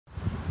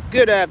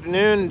Good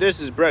afternoon, this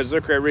is Brett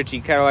Zucker at Ritchie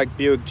Cadillac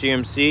Buick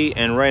GMC,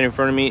 and right in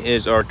front of me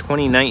is our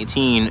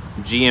 2019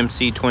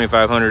 GMC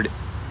 2500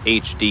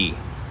 HD.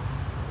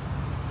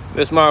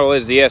 This model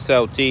is the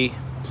SLT,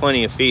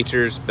 plenty of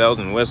features, bells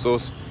and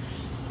whistles.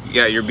 You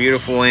got your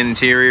beautiful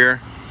interior,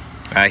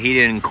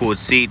 heated and cooled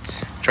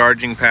seats,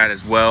 charging pad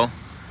as well.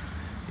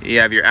 You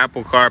have your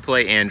Apple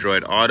CarPlay,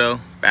 Android Auto,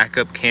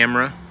 backup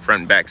camera,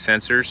 front and back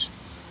sensors.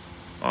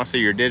 Also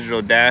your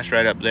digital dash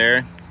right up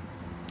there.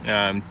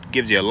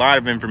 Gives you a lot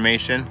of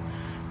information.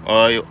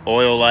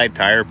 Oil life,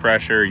 tire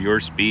pressure,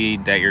 your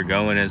speed that you're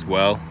going as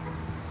well.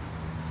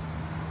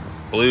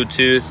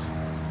 Bluetooth.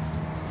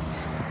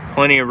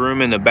 Plenty of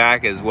room in the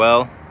back as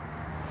well.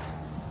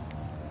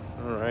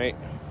 Alright.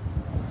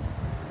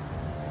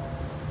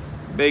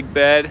 Big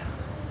bed.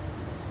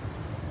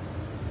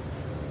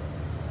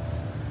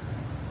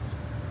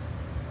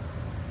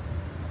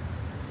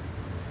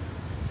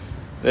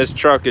 This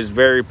truck is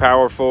very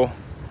powerful.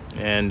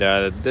 And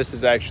this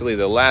is actually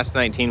the last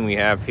 19 we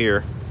have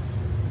here.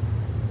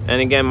 And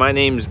again, my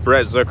name is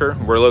Brett Zucker.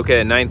 We're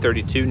located at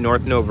 932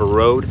 North Nova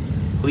Road.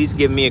 Please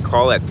give me a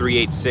call at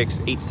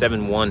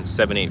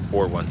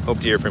 386-871-7841. Hope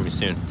to hear from you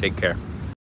soon. Take care.